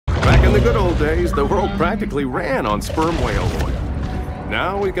Back in the good old days, the world practically ran on sperm whale oil.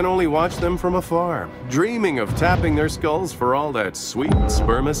 Now we can only watch them from afar, dreaming of tapping their skulls for all that sweet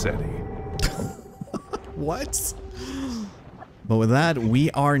spermaceti. What? But with that,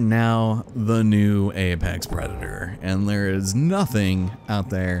 we are now the new apex predator, and there is nothing out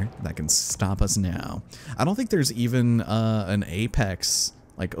there that can stop us now. I don't think there's even an apex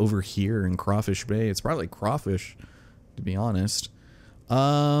like over here in Crawfish Bay. It's probably crawfish, to be honest.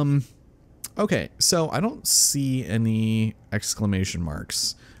 Okay, so I don't see any exclamation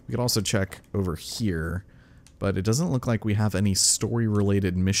marks. We could also check over here, but it doesn't look like we have any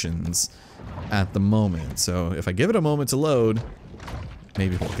story-related missions at the moment. So if I give it a moment to load,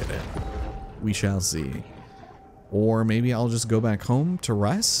 maybe we'll get it. We shall see. Or maybe I'll just go back home to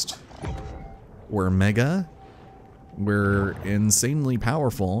rest. We're mega. We're insanely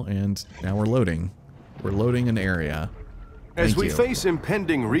powerful, and now we're loading. We're loading an area. As we face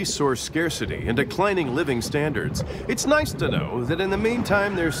impending resource scarcity and declining living standards, it's nice to know that in the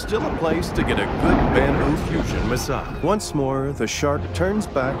meantime there's still a place to get a good bamboo fusion massage. Once more, the shark turns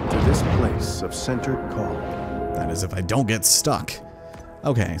back to this place of centered calm. That is if I don't get stuck.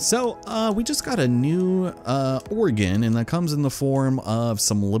 Okay, so we just got a new organ, and that comes in the form of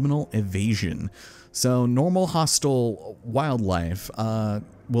some liminal evasion. So normal hostile wildlife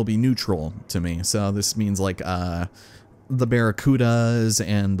will be neutral to me. So this means like the barracudas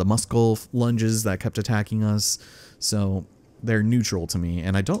and the muskel lunges that kept attacking us. So they're neutral to me.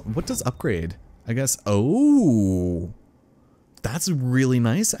 And I don't, what does upgrade? I guess, oh, that's really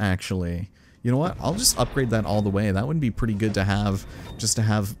nice actually. You know what? I'll just upgrade that all the way. That would be pretty good to have, just to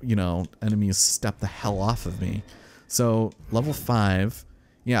have, you know, enemies step the hell off of me. So level 5.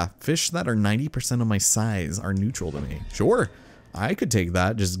 Yeah, fish that are 90% of my size are neutral to me. Sure, I could take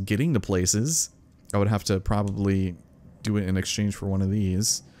that, just getting to places. I would have to probably do it in exchange for one of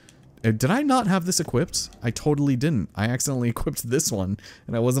these. Did I not have this equipped? I totally didn't. I accidentally equipped this one,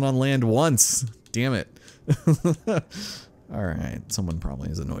 and I wasn't on land once. Damn it. Alright, someone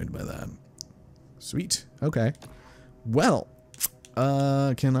probably is annoyed by that. Sweet, okay. Well,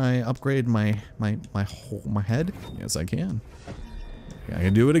 can I upgrade my head? Yes, I can. I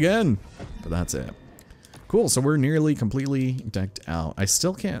can do it again, but that's it. Cool, so we're nearly completely decked out. I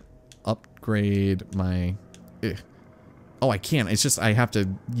still can't upgrade my... Oh, I can't. It's just I have to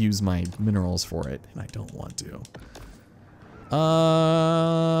use my minerals for it, and I don't want to.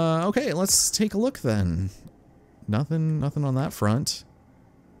 Okay, let's take a look then. Nothing on that front.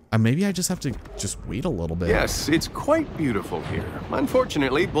 Maybe I just have to just wait a little bit. Yes, it's quite beautiful here.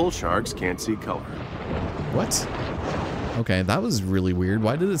 Unfortunately, bull sharks can't see color. What? Okay, that was really weird.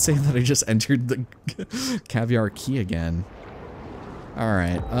 Why did it say that I just entered the caviar key again?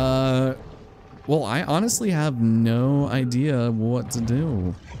 Alright, well, I honestly have no idea what to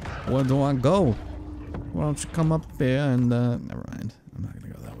do. Where do I go? Why don't you come up there and, never mind. I'm not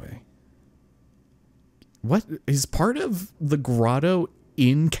gonna go that way. What? Is part of the grotto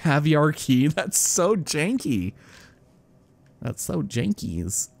in Caviar Key? That's so janky. That's so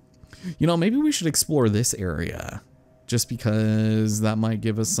jankies. You know, maybe we should explore this area. Just because that might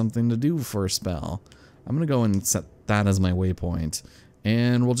give us something to do for a spell. I'm gonna go and set that as my waypoint.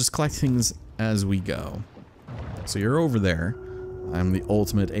 And we'll just collect things as we go. So you're over there. I'm the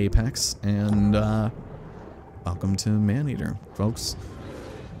ultimate apex, and welcome to Maneater, folks.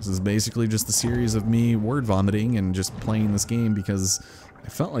 This is basically just a series of me word vomiting and just playing this game because I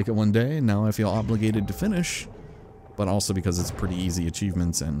felt like it one day, and now I feel obligated to finish. But also because it's pretty easy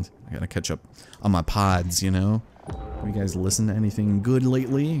achievements, and I gotta catch up on my pods, you know? Have you guys listened to anything good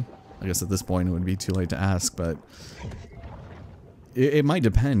lately? I guess at this point it would be too late to ask, but it might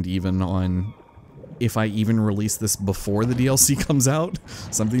depend even on if I even release this before the DLC comes out.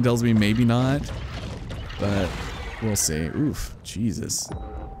 Something tells me maybe not, but we'll see. Oof, Jesus.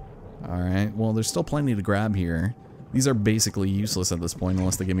 Alright, well there's still plenty to grab here. These are basically useless at this point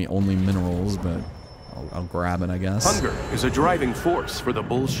unless they give me only minerals, but I'll grab it, I guess. Hunger is a driving force for the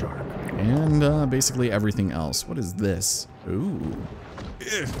bull shark. And basically everything else. What is this? Ooh.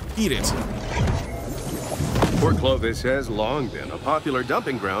 Eat it. Port Clovis has long been a popular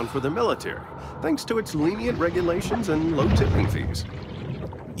dumping ground for the military, thanks to its lenient regulations and low tipping fees.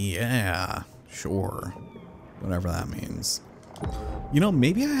 Yeah, sure. Whatever that means. You know,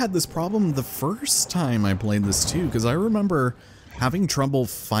 maybe I had this problem the first time I played this too, because I remember having trouble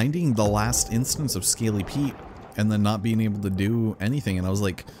finding the last instance of Scaly Pete and then not being able to do anything, and I was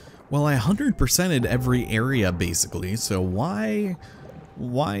like, well, I 100%ed every area basically, so why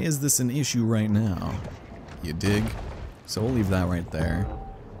is this an issue right now? You dig? So we'll leave that right there.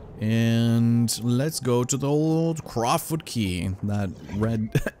 And let's go to the old Crawford Key. That red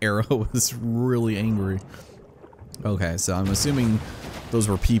arrow is really angry. Okay, so I'm assuming those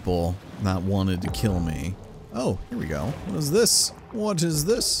were people that wanted to kill me. Oh, here we go. What is this? What is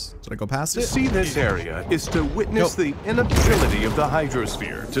this? Did I go past it? To see this area is to witness the inability of the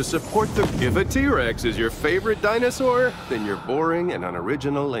hydrosphere to support the... If a T-Rex is your favorite dinosaur, then you're boring and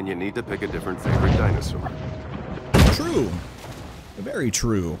unoriginal and you need to pick a different favorite dinosaur. True. Very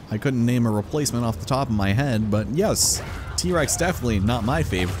true. I couldn't name a replacement off the top of my head, but yes, T-Rex definitely not my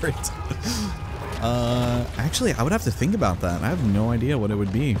favorite. Actually, I would have to think about that. I have no idea what it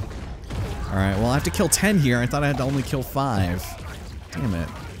would be. Alright, well I have to kill 10 here. I thought I had to only kill 5. Damn it.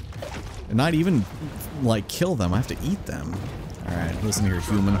 And not even, like, kill them. I have to eat them. Alright, listen here,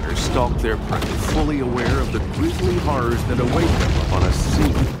 human. Stalk their prey, fully aware of the grisly horrors that await them upon a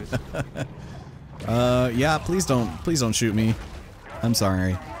scene. Yeah, please don't shoot me. I'm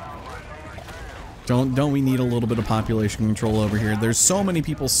sorry. Don't we need a little bit of population control over here? There's so many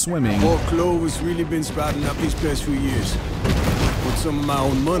people swimming. More clover's really been sprouting up these past few years. Put some of my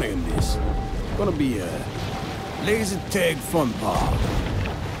own money in this. Gonna be a laser tag fun park.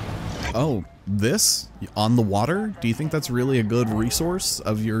 Oh, this? On the water? Do you think that's really a good resource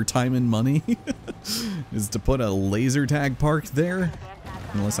of your time and money? Is to put a laser tag park there?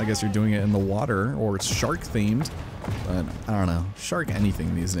 Unless I guess you're doing it in the water, or it's shark themed. But, I don't know. Shark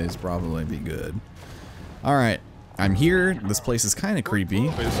anything these days probably be good. Alright, I'm here. This place is kind of creepy.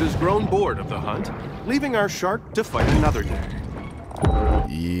 This has grown bored of the hunt, leaving our shark to fight another day.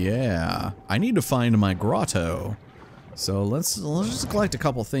 Yeah. I need to find my grotto. So let's just collect a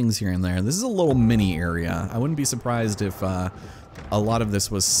couple things here and there. This is a little mini area. I wouldn't be surprised if a lot of this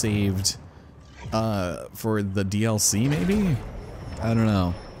was saved for the DLC, maybe? I don't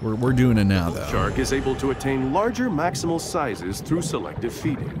know. We're doing it now, though. Shark is able to attain larger maximal sizes through selective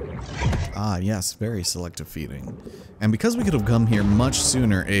feeding. Ah, yes, very selective feeding. And because we could have come here much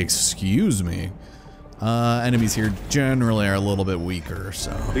sooner, excuse me, enemies here generally are a little bit weaker,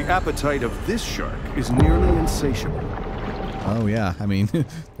 so... The appetite of this shark is nearly insatiable. Oh yeah, I mean,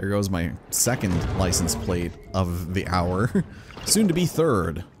 there goes my second license plate of the hour. Soon to be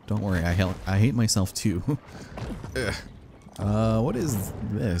third. Don't worry, I hate myself too. Ugh. What is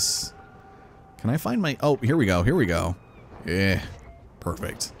this? Can I find my... Oh, here we go, here we go. Yeah,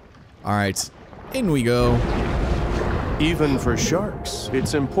 perfect. Alright, in we go. Even for sharks,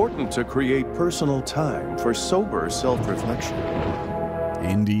 it's important to create personal time for sober self-reflection.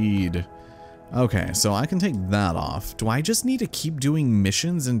 Indeed. Okay, so I can take that off. Do I just need to keep doing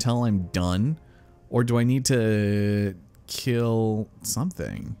missions until I'm done? Or do I need to kill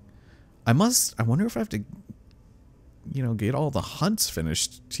something? I wonder if I have to... you know, get all the hunts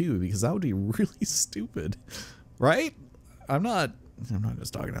finished too, because that would be really stupid, right? I'm not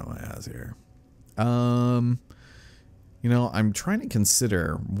just talking out my ass here. You know, I'm trying to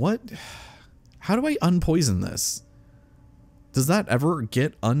consider how do I unpoison this? Does that ever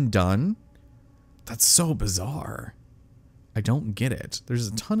get undone? That's so bizarre. I don't get it. There's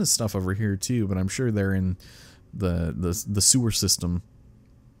a ton of stuff over here too, but I'm sure they're in the sewer system.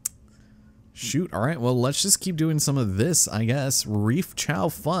 Shoot, alright, well, let's just keep doing some of this, I guess. Reef Chow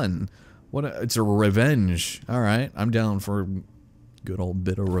Fun. It's a revenge. Alright, I'm down for a good old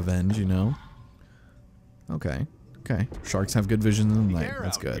bit of revenge, you know? Okay, okay. Sharks have good vision in the night.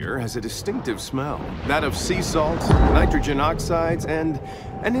 That's good. Here has a distinctive smell. That of sea salt, nitrogen oxides, and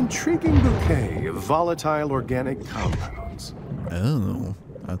an intriguing bouquet of volatile organic compounds. Oh,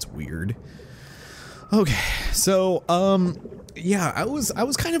 that's weird. Okay, so, yeah, I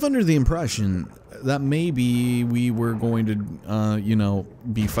was kind of under the impression that maybe we were going to, you know,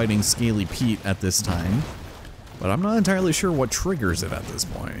 be fighting Scaly Pete at this time, but I'm not entirely sure what triggers it at this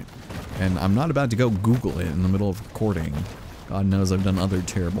point, and I'm not about to go Google it in the middle of recording. God knows I've done other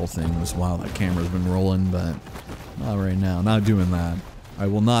terrible things while that camera's been rolling, but not right now, not doing that. I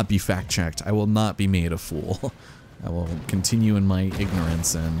will not be fact-checked. I will not be made a fool. I will continue in my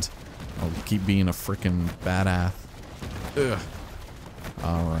ignorance, and I'll keep being a frickin' badass. Ugh.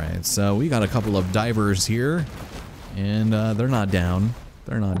 Alright, so we got a couple of divers here, and they're not down.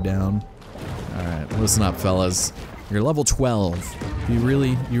 They're not down. Alright, listen up, fellas. You're level 12. You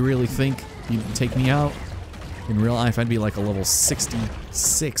really think you'd take me out? In real life, I'd be like a level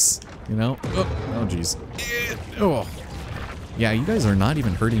 66, you know? Oh, jeez. Oh. Yeah, you guys are not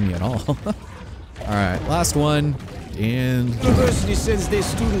even hurting me at all. Alright, last one. And... University sends their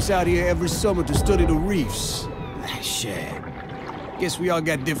students out here every summer to study the reefs. Shit. Guess we all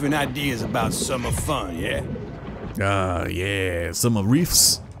got different ideas about summer fun, yeah? Yeah, summer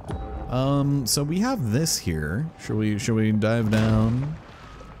reefs. So we have this here. Should we dive down?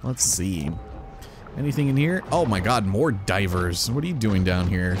 Let's see. Anything in here? Oh my god, more divers. What are you doing down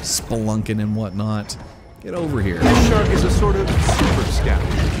here? Spelunking and whatnot. Get over here. This shark is a sort of super scout,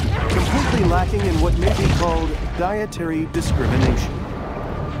 completely lacking in what may be called dietary discrimination.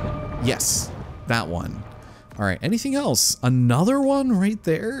 Yes, that one. Alright, anything else? Another one right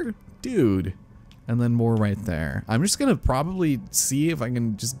there? Dude. And then more right there. I'm just gonna probably see if I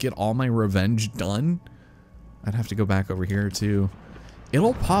can just get all my revenge done. I'd have to go back over here too.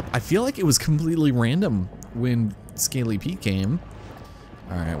 It'll pop. I feel like it was completely random when Scaly Pete came.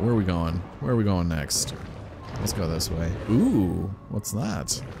 Alright, where are we going? Where are we going next? Let's go this way. Ooh, what's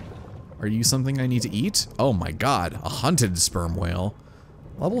that? Are you something I need to eat? Oh my god, a hunted sperm whale.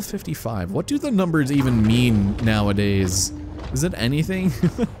 Level 55. What do the numbers even mean nowadays? Is it anything?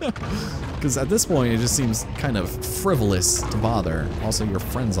 Because at this point, it just seems kind of frivolous to bother. Also, you're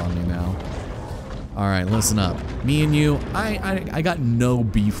friends on me now. Alright, listen up. Me and you, I got no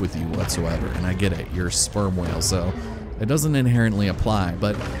beef with you whatsoever, and I get it. You're a sperm whale, so it doesn't inherently apply.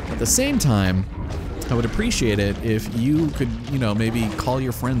 But at the same time, I would appreciate it if you could, you know, maybe call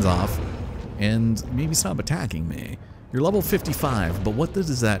your friends off and maybe stop attacking me. You're level 55, but what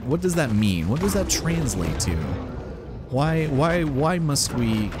does that mean? What does that translate to? Why must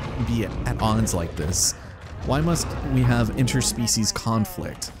we be at odds like this? Why must we have interspecies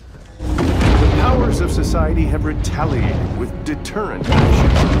conflict? The powers of society have retaliated with deterrent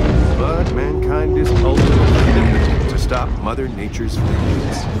action, but mankind is ultimately impotent to stop Mother Nature's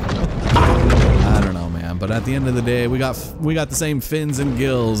fins. I don't know, man, but at the end of the day, we got the same fins and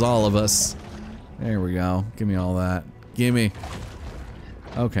gills, all of us. There we go. Give me all that. Gimme.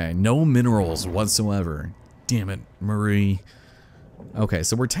 Okay, no minerals whatsoever. Damn it, Marie. Okay,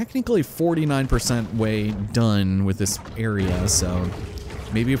 so we're technically 49% way done with this area, so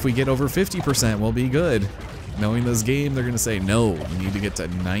maybe if we get over 50%, we'll be good. Knowing this game, they're gonna say, no, you need to get to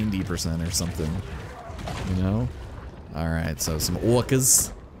 90% or something. You know? Alright, so some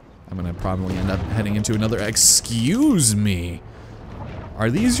orcas. I'm gonna probably end up heading into another. Excuse me! Are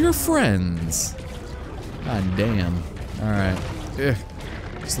these your friends? God damn. Alright.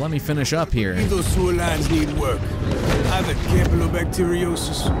 Just let me finish up here. Those sewer lines need work. Either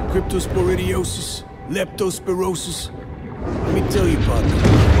campylobacteriosis, cryptosporidiosis, leptospirosis. Let me tell you, partner,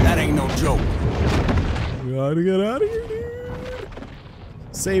 that ain't no joke. We gotta get out of here, dude.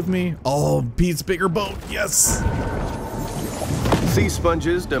 Save me. Oh, Pete's bigger boat. Yes! Sea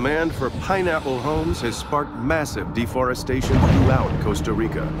sponges' demand for pineapple homes has sparked massive deforestation throughout Costa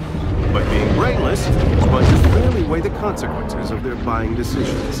Rica. But being brainless, sponges rarely weigh the consequences of their buying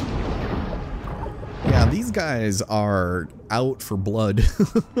decisions. Yeah, these guys are out for blood.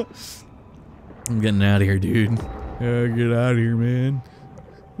 I'm getting out of here, dude. Yeah, get out of here, man.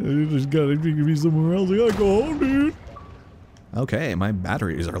 I just gotta take me somewhere else. I gotta go home, dude. Okay, my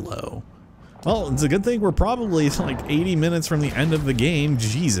batteries are low. Well, it's a good thing we're probably like 80 minutes from the end of the game.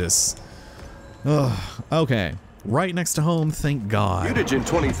 Jesus. Ugh. Okay. Right next to home, thank God. Mutagen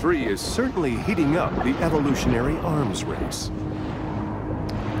 23 is certainly heating up the evolutionary arms race.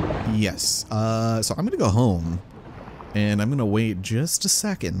 Yes. So I'm gonna go home, and I'm gonna wait just a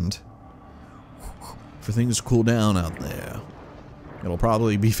second for things to cool down out there. It'll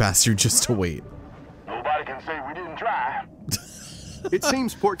probably be faster just to wait. Nobody can say we didn't try. It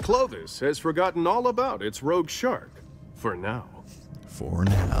seems Port Clovis has forgotten all about its rogue shark. For now. For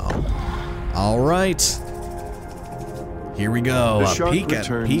now. All right. Here we go. The shark peek at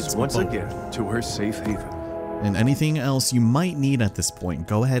returns Pete's once boat. again to her safe haven. And anything else you might need at this point,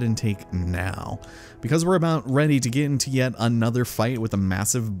 go ahead and take now. Because we're about ready to get into yet another fight with a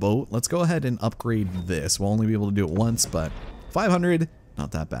massive boat, let's go ahead and upgrade this. We'll only be able to do it once, but 500,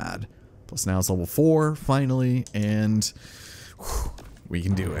 not that bad. Plus now it's level 4, finally, and whew, we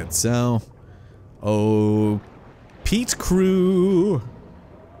can do it. So, oh, Pete crew,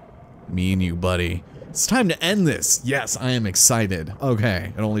 me and you, buddy. It's time to end this. Yes, I am excited.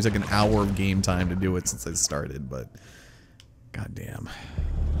 Okay, it only took an hour of game time to do it since I started, but goddamn.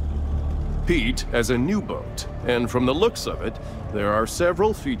 Pete has a new boat, and from the looks of it, there are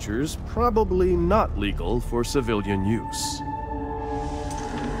several features probably not legal for civilian use.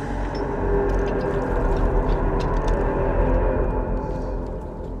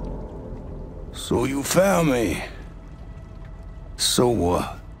 So you found me. So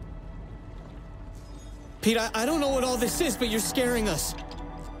what? Pete, I don't know what all this is, but you're scaring us.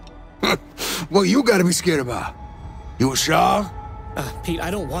 What you gotta be scared about? You a shark? Pete, I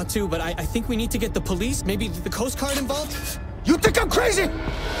don't want to, but I think we need to get the police, maybe the Coast Guard involved? You think I'm crazy?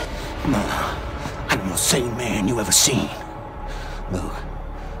 No, I'm the most sane man you ever seen. Look,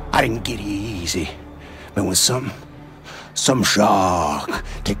 I didn't get here easy, but when something some shark.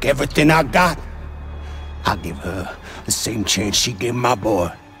 Take everything I got. I'll give her the same chance she gave my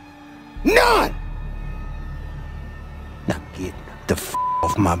boy. None! Now get the f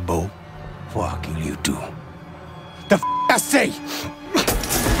off my boat before I kill you too. The f I say!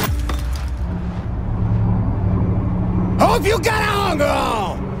 Hope you got a hunger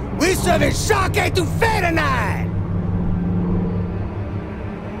on! We serving shark etouffee tonight!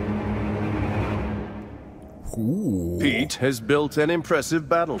 Ooh. Pete has built an impressive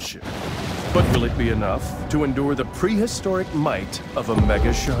battleship. But will it be enough to endure the prehistoric might of a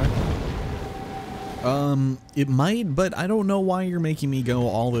mega shark? It might, but I don't know why you're making me go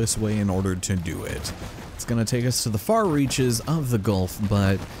all this way in order to do it. It's gonna take us to the far reaches of the Gulf,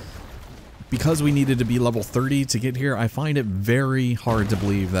 but because we needed to be level 30 to get here, I find it very hard to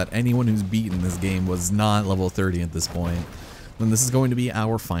believe that anyone who's beaten this game was not level 30 at this point. Then this is going to be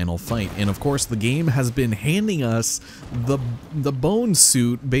our final fight. And of course, the game has been handing us the bone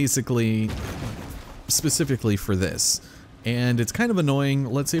suit, basically, specifically for this. And it's kind of annoying.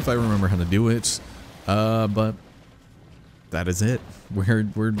 Let's see if I remember how to do it. But that is it. We're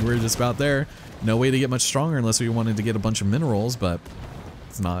just about there. No way to get much stronger unless we wanted to get a bunch of minerals, but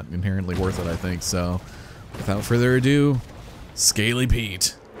it's not inherently worth it, I think. So, without further ado, Scaly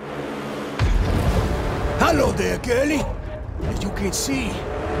Pete. Hello there, girlie. As you can see,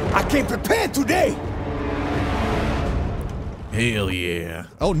 I came prepared today. Hell yeah.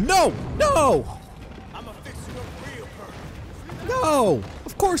 Oh no! No! I'm a fixer of real purpose. No!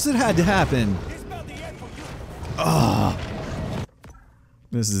 Of course it had to happen. It's about the end for you. Ah.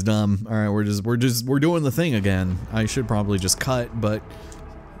 This is dumb. All right, we're doing the thing again. I should probably just cut, but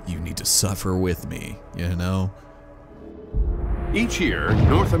you need to suffer with me, you know? Each year,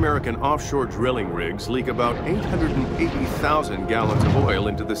 North American offshore drilling rigs leak about 880,000 gallons of oil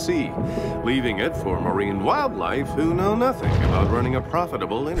into the sea, leaving it for marine wildlife who know nothing about running a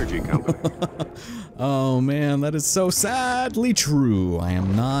profitable energy company. Oh man, that is so sadly true. I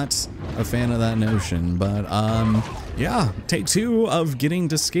am not a fan of that notion, but yeah, take 2 of getting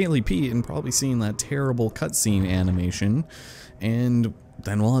to Scaly Pete and probably seeing that terrible cutscene animation, and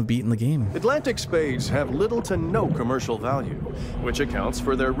then we'll have beaten the game. Atlantic spades have little to no commercial value, which accounts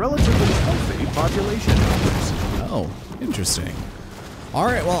for their relatively healthy population numbers. Oh, interesting.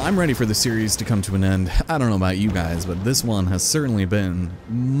 Alright, well, I'm ready for the series to come to an end. I don't know about you guys, but this one has certainly been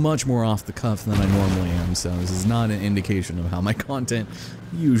much more off the cuff than I normally am, so this is not an indication of how my content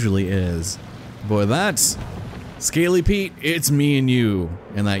usually is. Boy, that's Scaly Pete, it's me and you,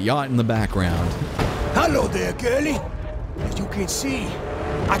 and that yacht in the background. Hello there, girlie. As you can see,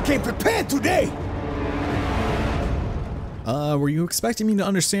 I came prepared today. Were you expecting me to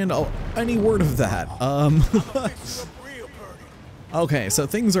understand any word of that? Okay, so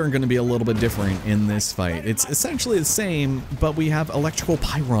things are going to be a little bit different in this fight. It's essentially the same, but we have electrical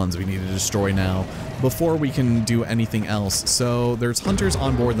pylons we need to destroy now before we can do anything else. So there's hunters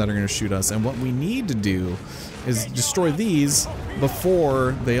on board that are going to shoot us, and what we need to do is destroy these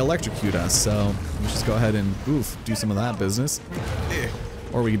before they electrocute us. So let's just go ahead and, do some of that business.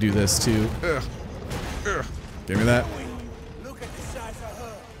 Or we could do this too. Give me that.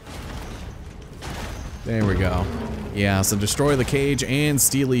 There we go. Yeah, so destroy the cage and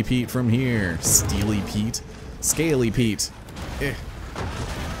Steely Pete from here. Steely Pete? Scaly Pete.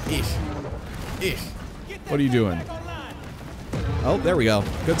 What are you doing? Oh, there we go.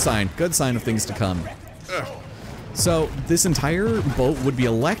 Good sign. Good sign of things to come. So, this entire boat would be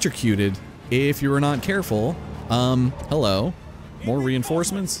electrocuted if you were not careful. Hello. More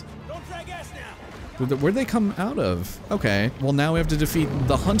reinforcements? Where'd they come out of? Okay, well now we have to defeat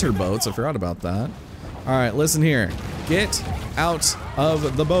the hunter boats. I forgot about that. Alright, listen here. Get out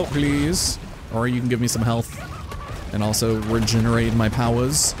of the boat, please. Or you can give me some health. And also regenerate my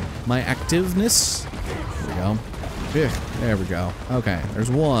powers. My activeness. There we go. There we go. Okay,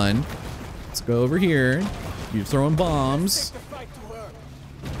 there's one. Let's go over here. You're throwing bombs.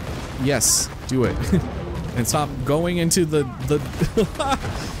 Yes, do it. And stop going into the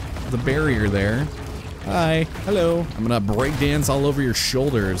the barrier there. Hi, hello. I'm gonna break dance all over your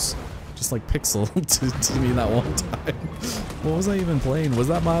shoulders. Just like Pixel to me that one time. What was I even playing? Was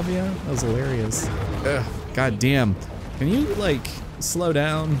that Mafia? That was hilarious. Ugh, God damn. Can you like slow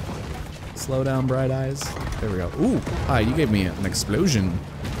down? Slow down, Bright Eyes. There we go. Ooh, hi, you gave me an explosion.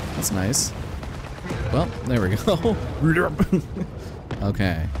 That's nice. Well, there we go.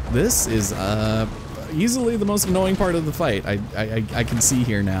 Okay, this is easily the most annoying part of the fight. I can see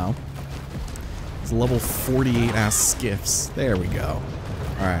here now. It's level 48 ass skiffs. There we go.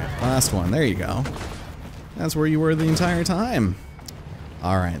 All right, last one. There you go. That's where you were the entire time.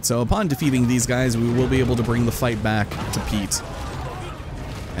 Alright, so upon defeating these guys, we will be able to bring the fight back to Pete.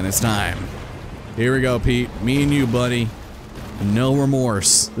 And it's time. Here we go, Pete. Me and you, buddy. No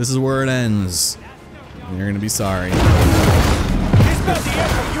remorse. This is where it ends. You're gonna be sorry.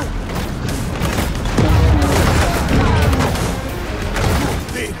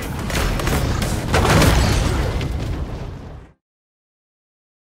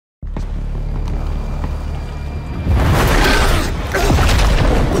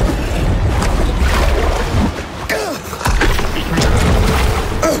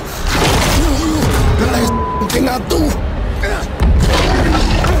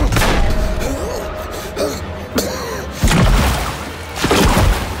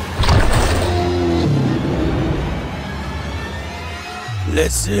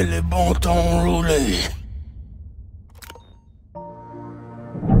 Laissez le bon temps rouler.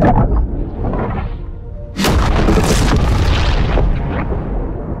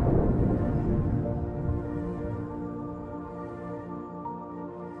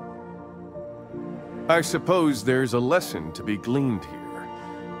 I suppose there's a lesson to be gleaned here.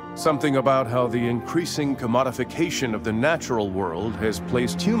 Something about how the increasing commodification of the natural world has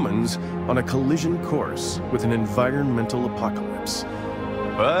placed humans on a collision course with an environmental apocalypse.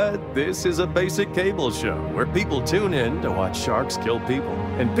 But this is a basic cable show where people tune in to watch sharks kill people,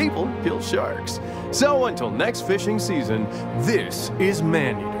 and people kill sharks. So until next fishing season, this is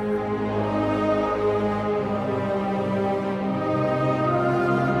Maneater.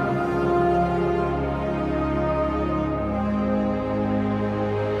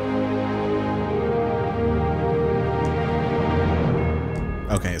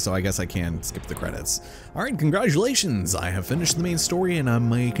 Okay, so I guess I can skip the credits. Alright, congratulations! I have finished the main story and I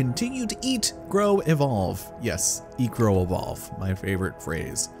may continue to eat, grow, evolve. Yes, eat, grow, evolve. My favorite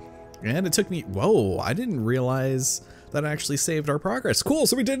phrase. And it took me... Whoa, I didn't realize that actually saved our progress. Cool,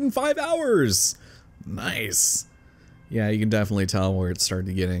 so we did it in 5 hours! Nice. Yeah, you can definitely tell where it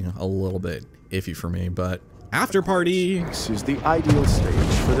started getting a little bit iffy for me, but... After party! This is the ideal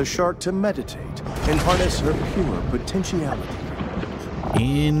stage for the shark to meditate and harness her pure potentiality.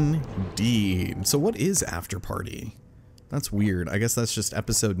 Indeed. So what is After Party? That's weird. I guess that's just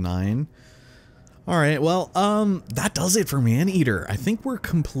episode 9. Alright, well, that does it for Maneater. I think we're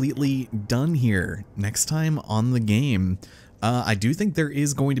completely done here. Next time on the game, I do think there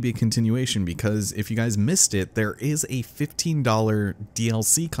is going to be a continuation because if you guys missed it, there is a $15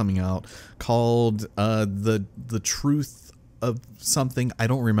 DLC coming out called the Truth of something. I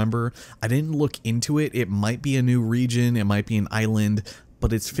don't remember. I didn't look into it. It might be a new region, it might be an island,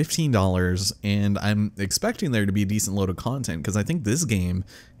 but it's $15 and I'm expecting there to be a decent load of content because I think this game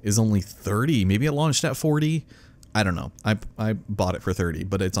is only 30. Maybe it launched at 40. I don't know. I bought it for 30,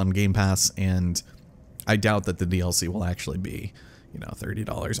 but it's on Game Pass and I doubt that the DLC will actually be, you know,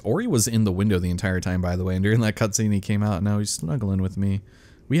 $30. Ori was in the window the entire time, by the way, and during that cutscene he came out and now he's snuggling with me.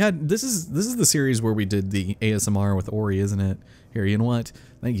 We had, this is the series where we did the ASMR with Ori, isn't it? Here, you know what?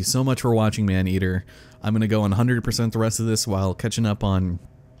 Thank you so much for watching Maneater. I'm going to go on 100% the rest of this while catching up on,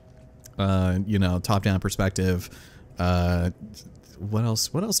 you know, top-down perspective. What else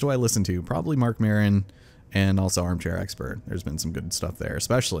do I listen to? Probably Mark Maron and also Armchair Expert. There's been some good stuff there,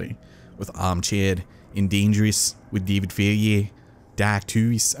 especially with Armchair and Dangerous with David Faye. Dark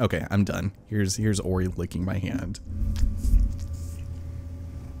Toys. Okay, I'm done. Here's Ori licking my hand.